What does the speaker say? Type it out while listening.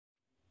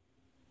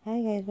Hi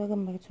guys,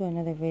 welcome back to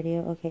another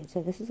video. Okay,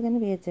 so this is going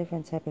to be a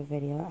different type of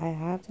video. I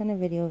have done a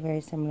video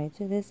very similar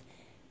to this.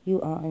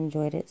 You all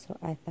enjoyed it, so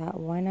I thought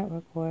why not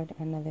record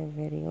another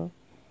video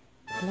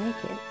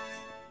like it.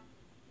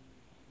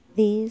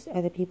 These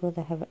are the people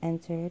that have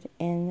entered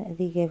in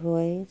the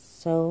giveaway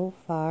so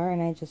far,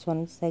 and I just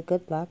wanted to say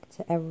good luck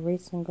to every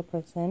single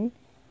person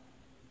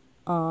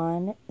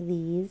on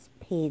these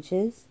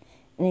pages.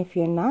 And if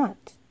you're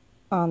not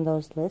on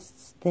those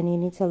lists, then you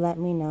need to let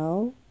me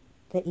know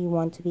that you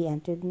want to be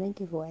entered in the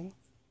giveaway.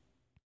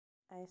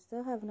 I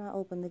still have not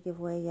opened the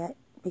giveaway yet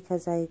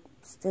because I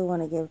still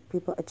want to give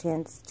people a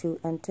chance to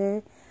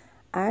enter.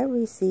 I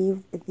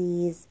received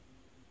these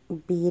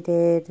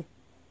beaded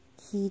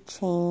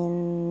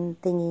keychain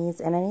thingies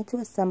and I need to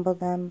assemble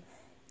them,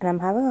 and I'm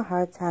having a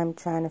hard time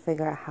trying to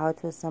figure out how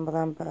to assemble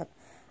them, but I'm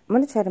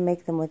going to try to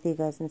make them with you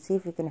guys and see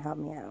if you can help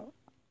me out.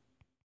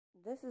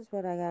 This is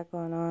what I got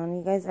going on.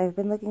 You guys, I've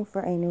been looking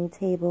for a new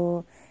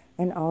table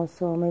and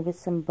also maybe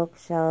some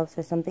bookshelves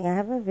or something. I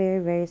have a very,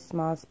 very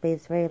small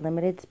space, very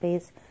limited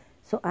space.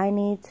 So I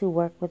need to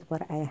work with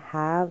what I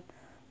have.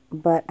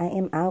 But I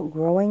am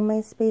outgrowing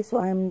my space. So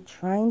I'm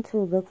trying to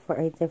look for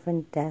a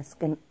different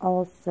desk and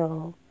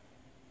also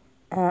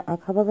a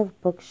couple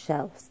of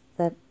bookshelves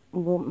that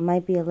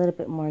might be a little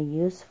bit more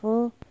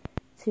useful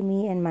to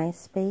me in my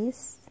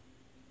space.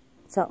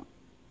 So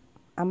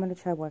I'm going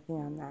to try working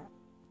on that.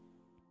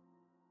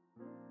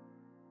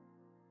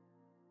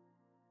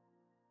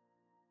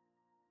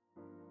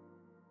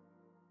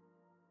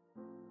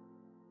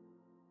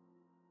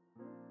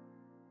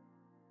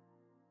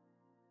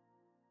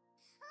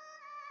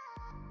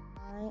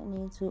 I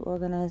need to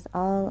organize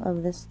all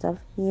of this stuff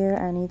here.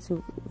 I need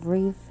to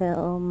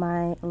refill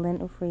my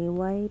lint-free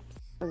wipes.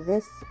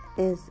 This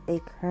is a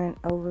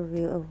current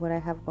overview of what I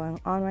have going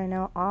on right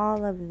now.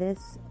 All of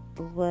this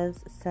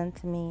was sent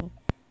to me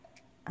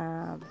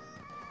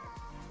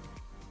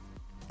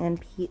in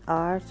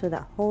PR, so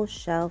that whole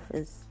shelf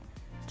is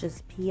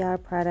just PR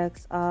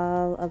products.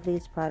 All of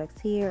these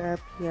products here are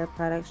PR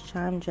products: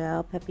 Charm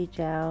Gel, Peppy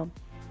Gel.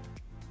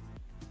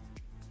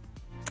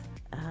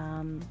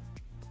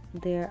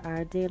 There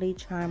are Daily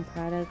Charm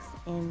products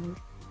in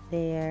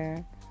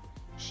there.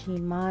 She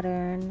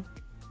Modern.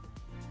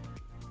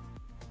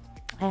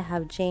 I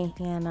have Jane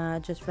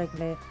Hannah, just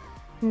regular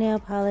nail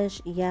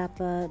polish,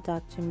 Yappa,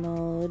 Dr.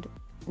 Mode,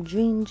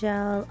 Dream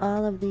Gel.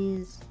 All of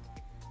these,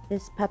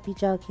 this Peppy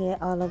Gel kit,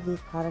 all of these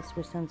products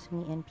were sent to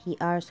me in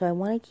PR. So I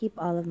want to keep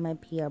all of my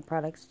PR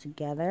products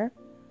together.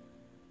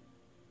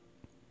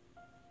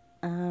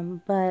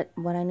 But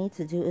what I need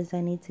to do is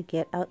I need to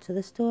get out to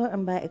the store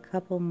and buy a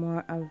couple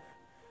more of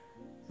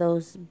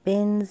those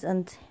bins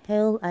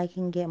until I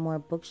can get more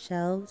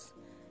bookshelves,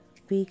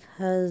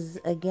 because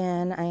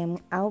again I am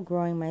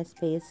outgrowing my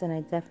space and I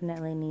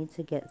definitely need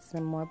to get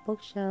some more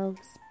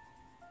bookshelves.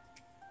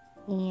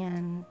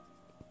 And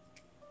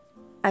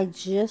I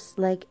just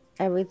like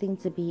everything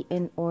to be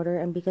in order,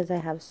 and because I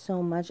have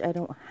so much, I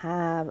don't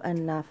have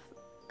enough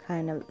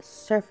kind of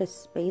surface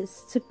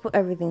space to put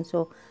everything.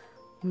 So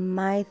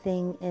my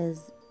thing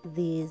is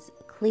these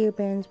clear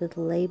bins with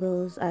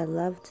labels. I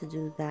love to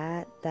do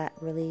that. That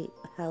really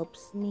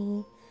helps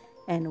me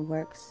and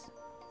works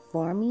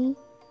for me,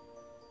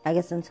 I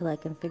guess, until I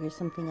can figure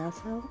something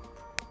else out.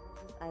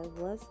 I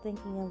was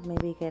thinking of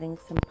maybe getting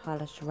some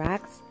polished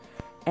racks,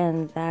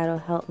 and that'll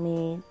help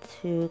me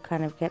to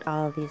kind of get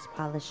all of these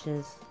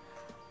polishes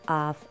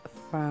off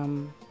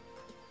from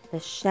the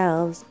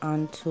shelves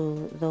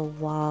onto the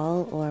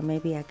wall, or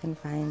maybe I can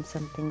find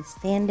something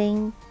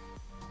standing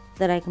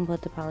that I can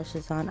put the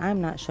polishes on.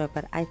 I'm not sure,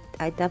 but I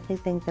definitely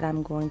think that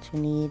I'm going to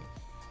need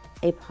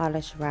a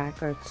polish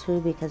rack or two,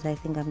 because I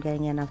think I'm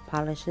getting enough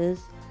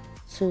polishes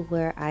to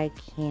where I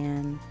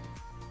can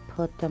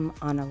put them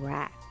on a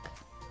rack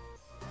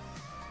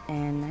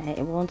and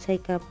it won't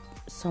take up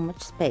so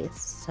much space.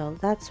 So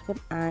that's what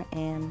I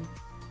am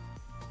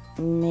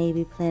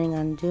maybe planning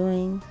on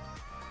doing.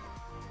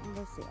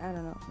 Let's see, I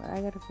don't know, but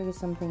I gotta figure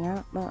something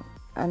out. But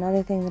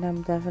another thing that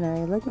I'm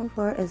definitely looking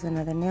for is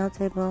another nail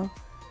table.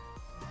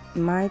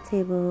 My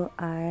table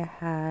I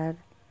had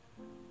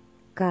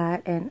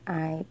got and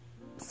I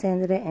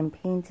sanded it and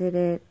painted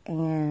it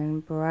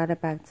and brought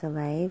it back to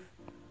life,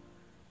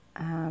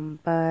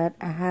 but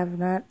I have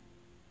not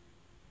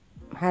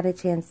had a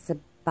chance to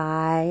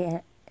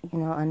buy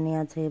a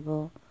nail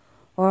table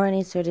or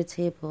any sort of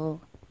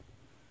table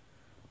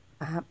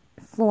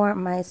for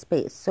my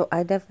space. So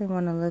I definitely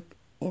want to look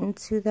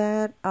into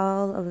that.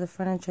 All of the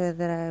furniture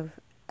that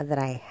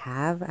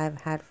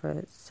I've had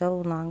for so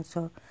long,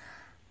 so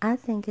I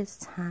think it's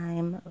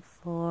time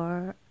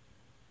for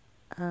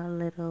a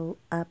little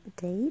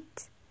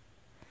update.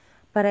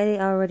 But I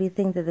already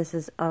think that this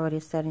is already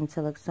starting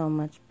to look so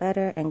much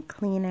better and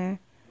cleaner.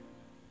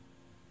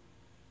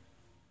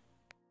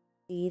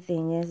 The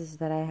thing is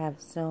that I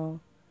have so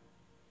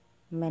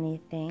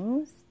many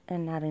things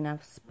and not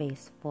enough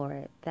space for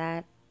it.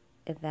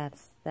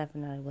 That's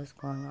definitely what's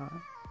going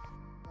on.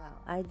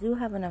 Well, I do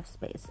have enough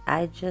space.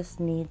 I just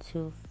need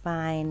to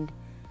find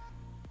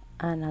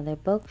another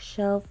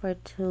bookshelf or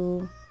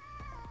two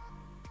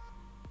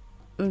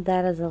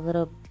that is a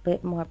little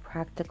bit more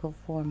practical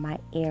for my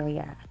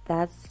area.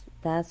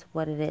 That's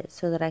what it is,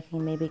 so that I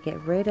can maybe get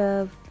rid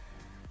of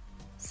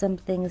some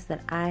things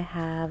that I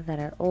have that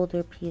are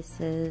older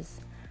pieces.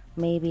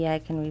 Maybe I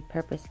can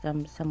repurpose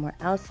them somewhere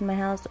else in my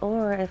house,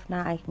 or if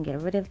not, I can get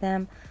rid of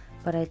them.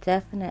 But I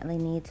definitely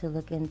need to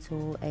look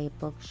into a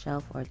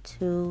bookshelf or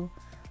two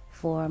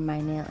for my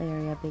nail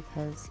area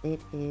because it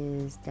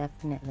is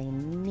definitely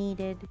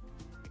needed.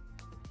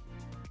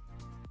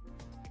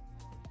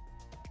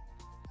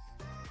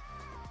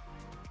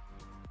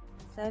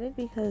 Decided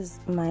because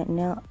my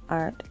nail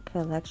art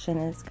collection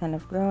is kind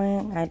of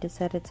growing, I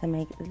decided to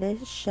make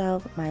this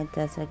shelf my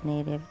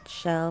designated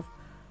shelf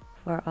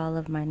for all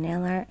of my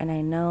nail art, and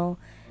I know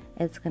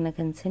it's going to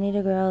continue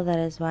to grow. That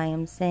is why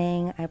I'm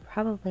saying I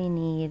probably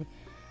need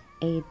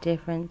a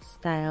different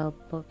style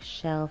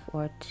bookshelf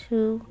or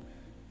two,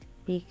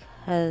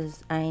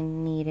 because I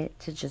need it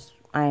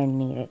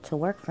to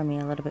work for me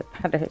a little bit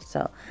better.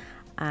 So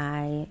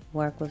I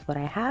work with what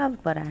I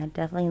have, but I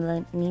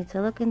definitely need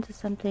to look into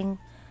something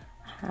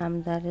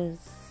that is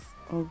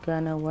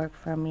gonna work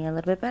for me a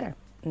little bit better.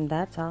 And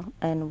that's all,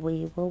 and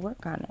we will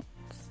work on it.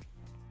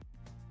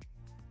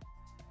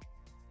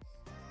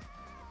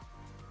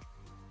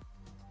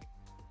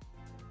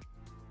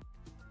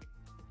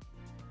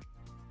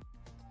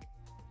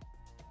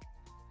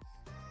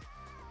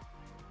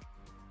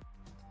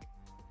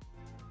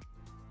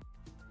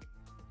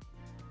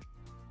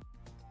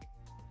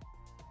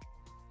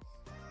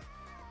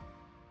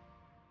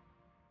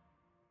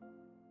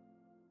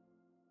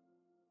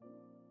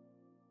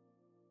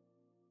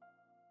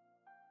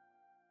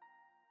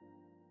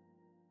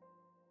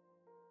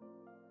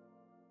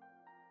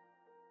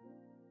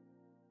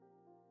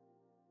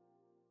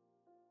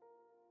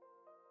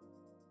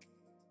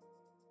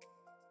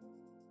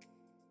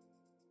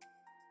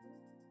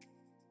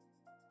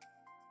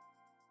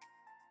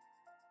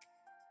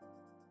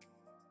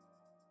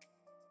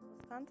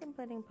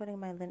 Contemplating putting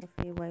my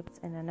lint-free wipes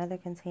in another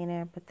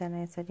container, but then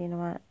I said, you know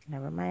what,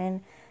 never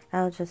mind,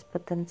 I'll just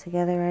put them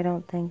together. I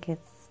don't think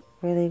it's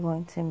really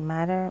going to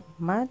matter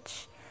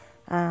much.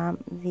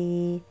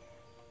 The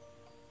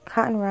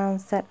cotton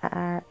rounds that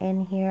are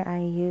in here I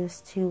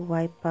use to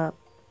wipe up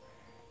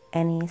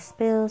any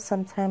spills.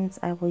 Sometimes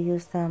I will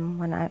use them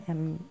when I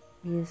am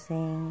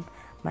using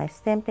my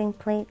stamping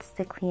plates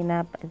to clean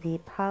up the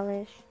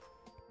polish.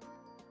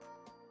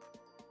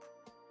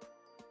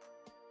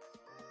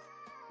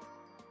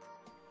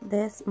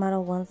 This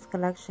Model 1's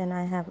collection,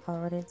 I have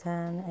already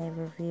done a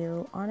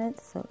review on it,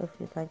 so if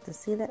you'd like to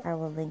see that, I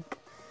will link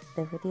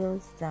the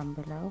videos down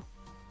below.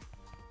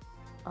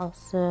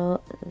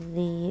 Also,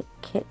 the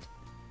kit,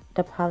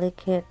 the poly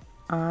kit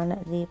on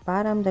the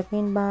bottom, the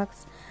green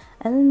box,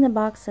 and then the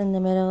box in the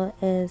middle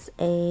is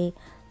a,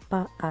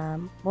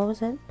 what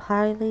was it?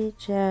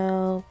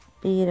 Polygel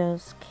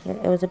Beatles kit.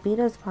 It was a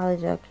Beatles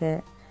polygel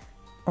kit.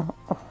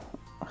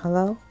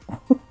 Hello?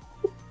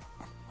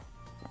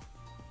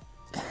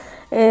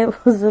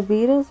 It was a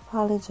Beatles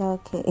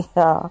polygel kit,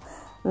 y'all,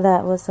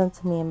 that was sent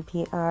to me in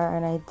PR,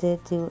 and I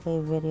did do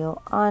a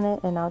video on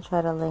it, and I'll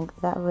try to link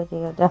that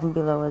video down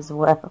below as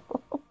well.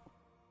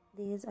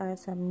 These are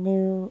some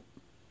new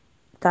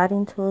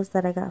dotting tools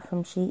that I got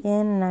from Shein,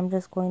 and I'm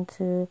just going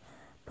to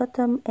put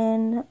them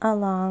in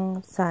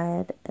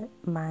alongside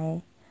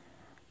my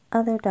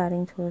other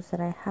dotting tools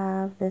that I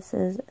have. This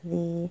is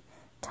the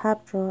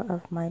top drawer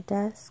of my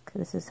desk.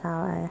 This is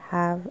how I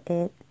have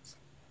it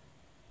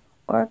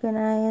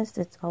organized.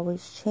 It's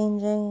always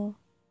changing.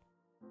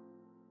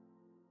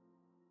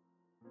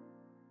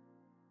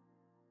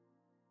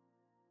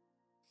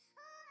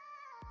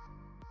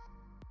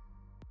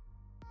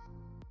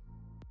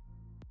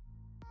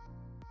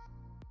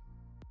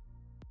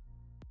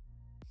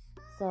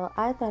 So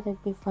I thought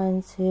it'd be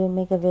fun to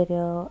make a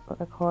video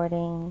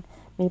recording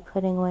me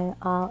putting away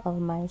all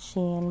of my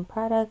Shein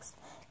products.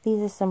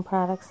 These are some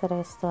products that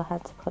I still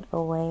had to put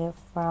away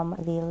from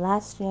the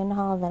last Shein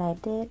haul that I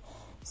did.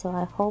 So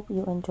I hope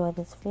you enjoy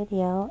this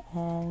video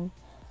and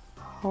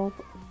hope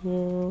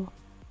you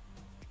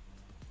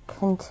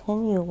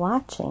continue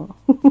watching.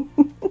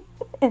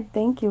 And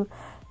thank you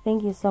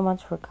so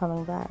much for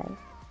coming by.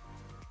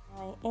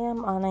 I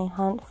am on a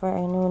hunt for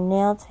a new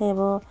nail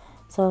table,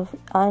 so if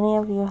any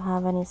of you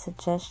have any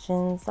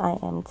suggestions, I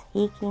am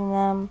taking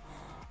them.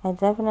 I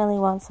definitely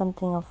want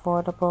something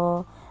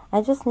affordable.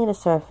 I just need a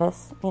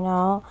surface, you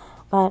know,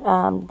 but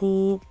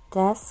the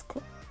desk,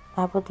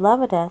 I would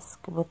love a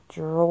desk with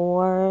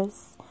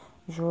drawers.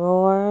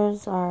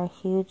 Drawers are a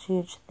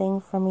huge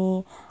thing for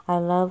me. I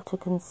love to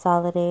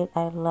consolidate.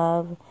 I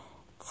love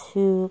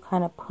to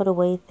kind of put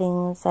away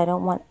things. I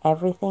don't want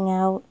everything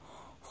out,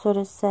 so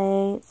to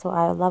say. So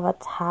I love a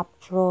top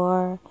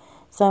drawer.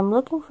 So I'm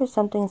looking for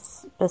something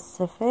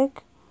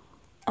specific.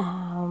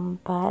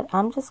 But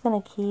I'm just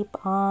going to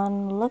keep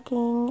on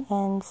looking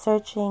and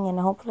searching, and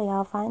hopefully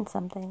I'll find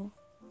something.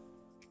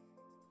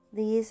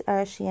 These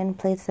are Shein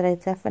plates that I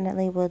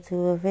definitely will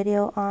do a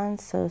video on,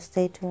 so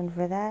stay tuned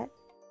for that.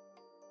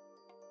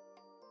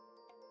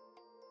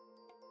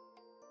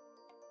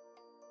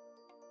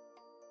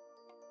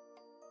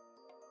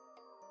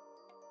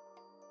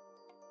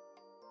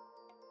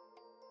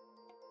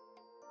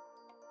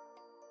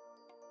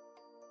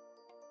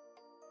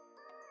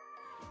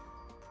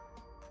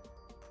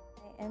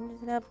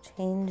 ended up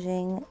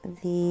changing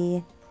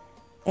the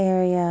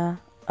area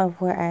of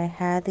where I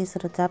had these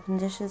little Doppin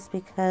dishes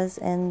because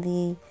in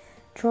the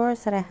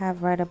drawers that I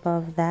have right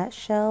above that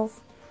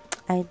shelf,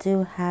 I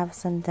do have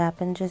some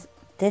Doppin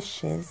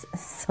dishes,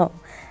 so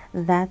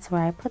that's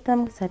where I put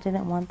them because I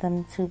didn't want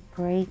them to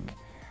break.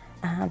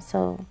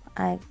 So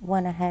I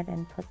went ahead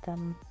and put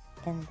them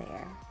in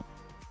there.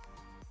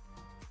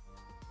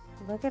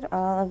 Look at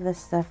all of the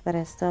stuff that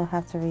I still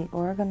have to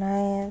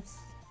reorganize.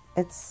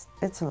 It's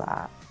a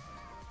lot.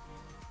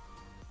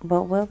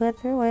 But we'll get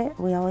through it.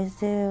 We always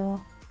do.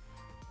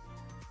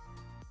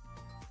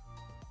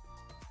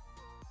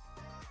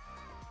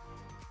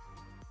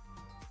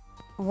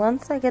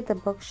 Once I get the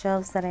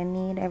bookshelves that I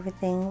need,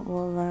 everything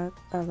will look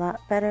a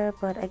lot better.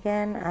 But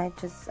again,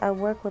 I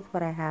work with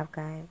what I have,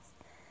 guys.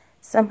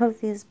 Some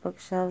of these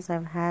bookshelves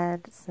I've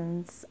had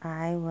since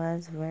I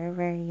was very,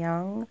 very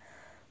young,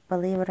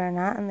 believe it or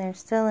not, and they're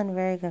still in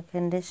very good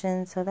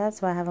condition. So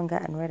that's why I haven't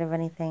gotten rid of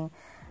anything.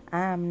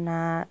 I'm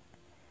not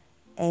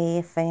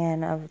a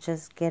fan of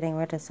just getting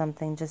rid of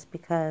something just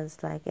because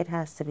like it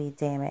has to be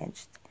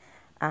damaged.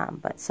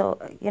 But so,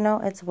 you know,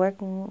 it's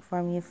working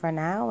for me for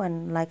now.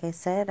 And like I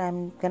said,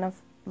 I'm going to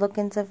look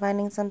into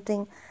finding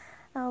something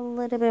a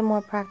little bit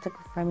more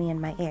practical for me in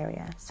my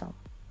area. So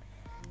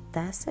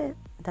that's it.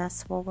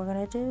 That's what we're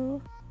going to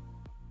do.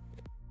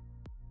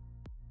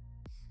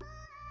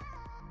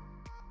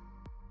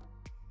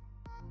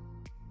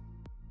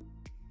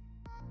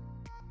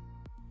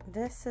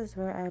 This is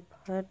where I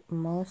put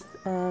most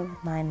of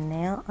my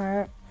nail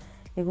art.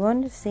 You're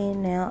going to see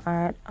nail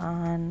art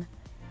on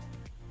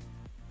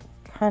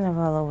kind of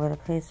all over the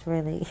place,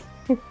 really.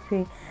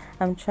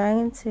 I'm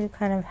trying to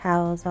kind of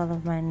house all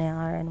of my nail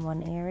art in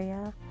one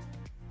area.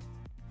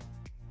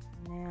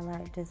 Nail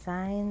art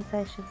designs,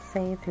 I should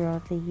say,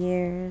 throughout the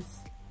years.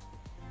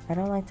 I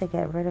don't like to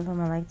get rid of them.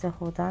 I like to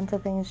hold on to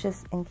things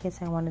just in case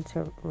I wanted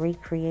to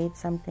recreate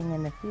something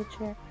in the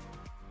future.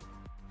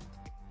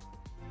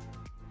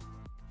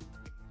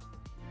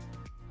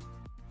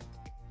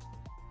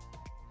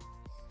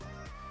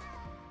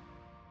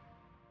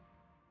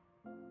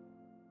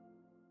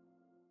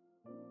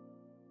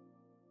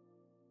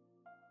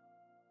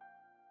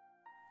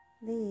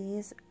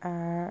 These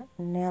are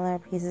nail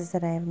art pieces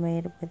that I've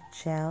made with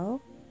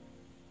gel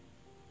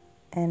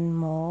and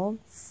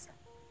molds.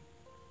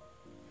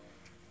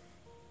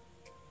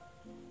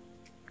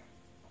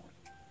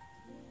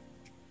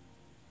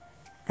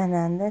 And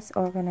then this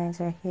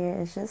organizer here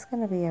is just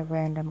going to be a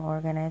random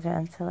organizer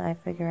until I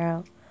figure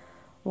out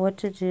what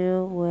to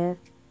do with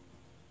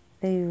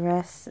the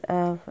rest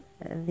of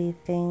the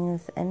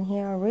things in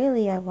here.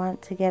 Really, I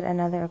want to get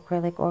another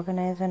acrylic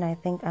organizer, and I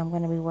think I'm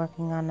going to be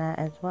working on that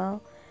as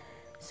well,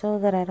 so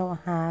that I don't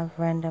have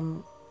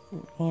random,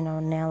 you know,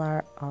 nail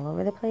art all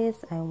over the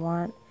place. I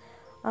want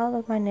all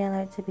of my nail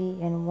art to be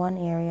in one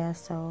area,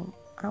 so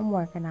I'm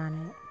working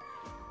on it.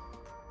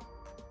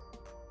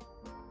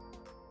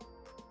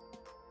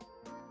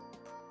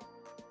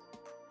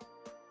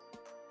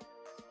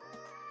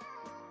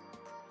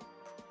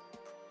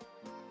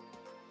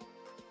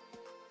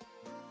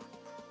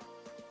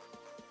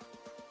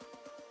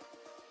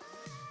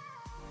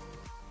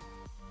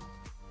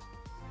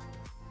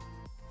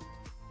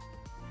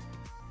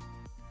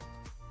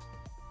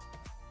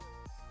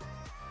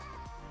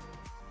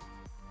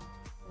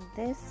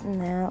 This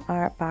nail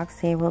art box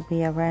here will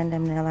be a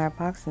random nail art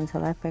box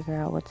until I figure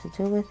out what to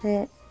do with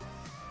it.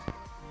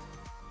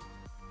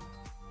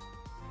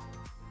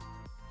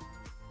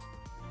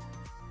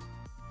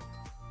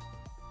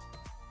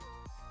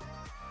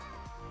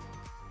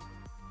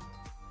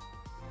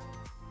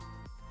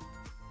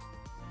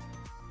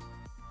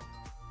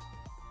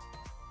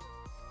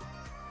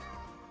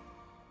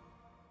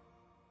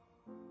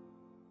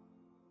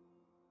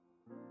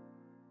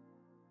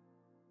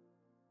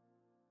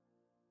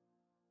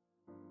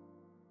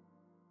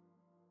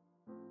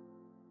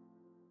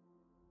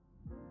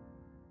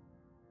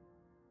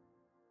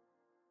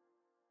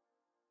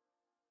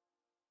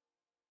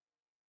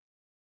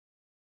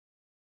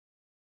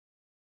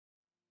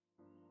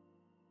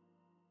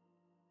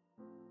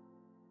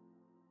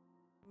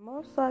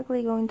 Most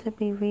likely going to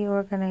be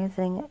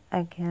reorganizing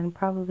again,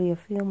 probably a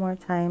few more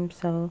times,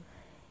 so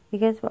you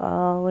guys will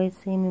always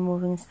see me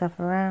moving stuff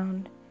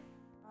around.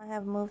 I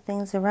have moved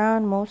things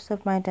around. Most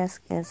of my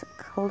desk is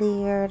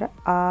cleared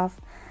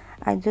off.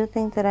 I do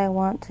think that I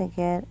want to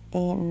get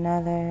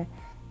another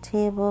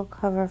table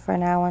cover for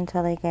now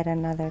until I get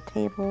another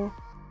table.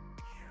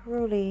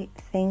 Truly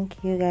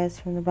thank you guys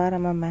from the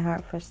bottom of my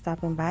heart for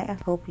stopping by. I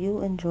hope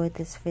you enjoyed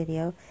this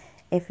video.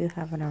 If you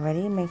haven't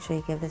already, make sure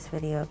you give this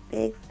video a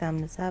big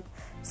thumbs up.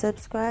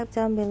 Subscribe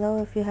down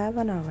below if you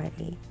haven't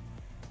already.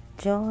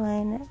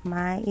 Join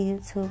my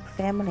YouTube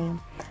family.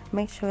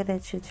 Make sure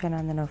that you turn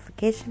on the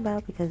notification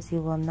bell because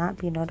you will not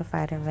be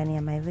notified of any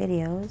of my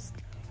videos.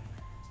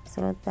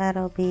 So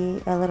that'll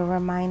be a little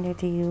reminder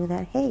to you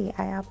that, hey,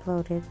 I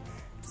uploaded,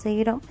 so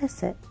you don't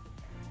miss it.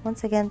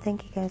 Once again,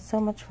 thank you guys so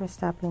much for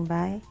stopping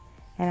by,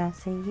 and I'll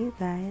see you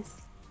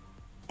guys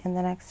in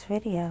the next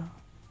video.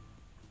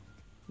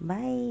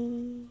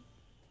 Bye.